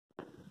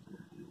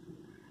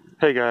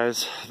Hey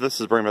guys, this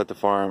is Bring Back the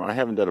Farm. I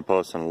haven't done a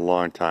post in a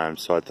long time,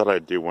 so I thought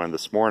I'd do one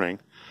this morning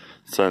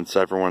since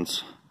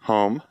everyone's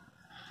home,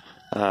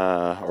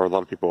 or a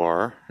lot of people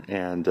are,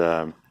 and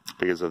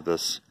because of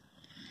this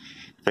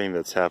thing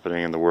that's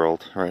happening in the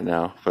world right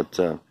now. But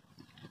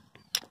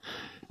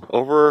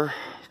over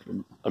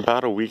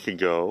about a week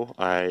ago,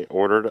 I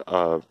ordered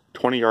a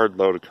 20-yard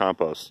load of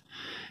compost,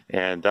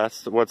 and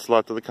that's what's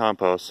left of the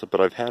compost. But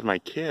I've had my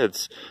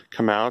kids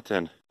come out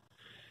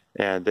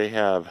and they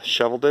have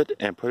shoveled it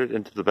and put it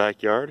into the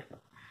backyard,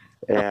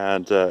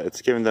 and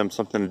it's giving them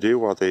something to do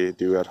while they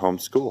do at home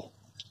school.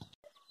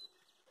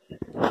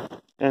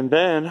 And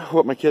then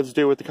what my kids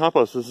do with the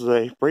compost is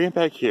they bring it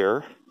back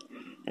here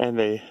and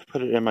they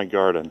put it in my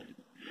garden.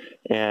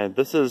 And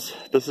this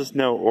is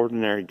no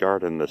ordinary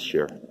garden this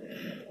year.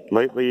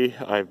 Lately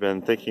I've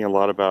been thinking a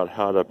lot about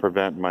how to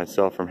prevent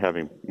myself from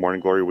having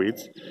morning glory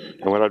weeds,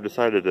 and what I've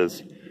decided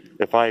is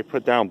if I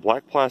put down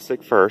black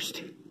plastic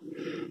first,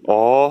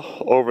 all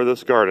over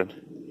this garden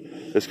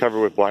is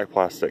covered with black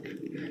plastic,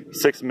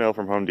 6 mil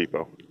from Home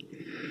Depot.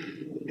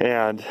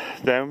 And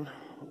then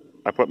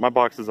I put my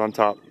boxes on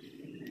top,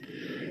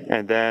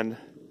 and then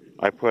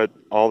I put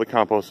all the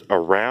compost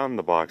around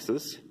the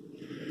boxes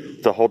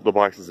to hold the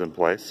boxes in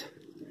place.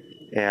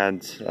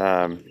 And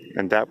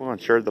that will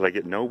ensure that I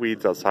get no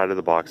weeds outside of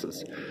the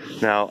boxes.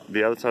 Now,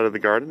 the other side of the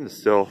garden is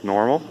still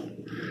normal,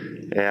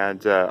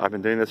 and I've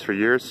been doing this for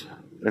years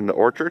in the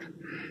orchard,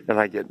 and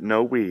I get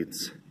no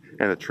weeds.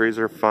 And the trees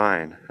are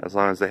fine as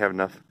long as they have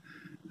enough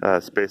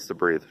space to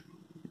breathe.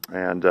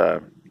 And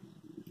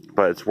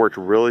but it's worked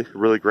really,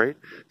 really great.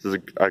 This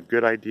is a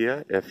good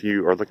idea if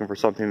you are looking for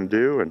something to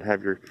do and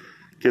have your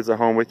kids at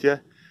home with you.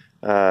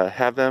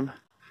 Have them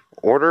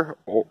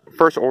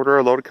first order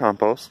a load of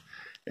compost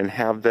and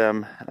have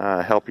them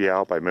help you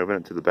out by moving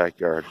it to the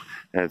backyard.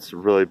 And it's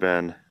really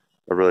been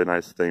a really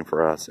nice thing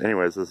for us.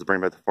 Anyways, this is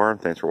Bring Back the Farm.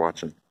 Thanks for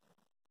watching.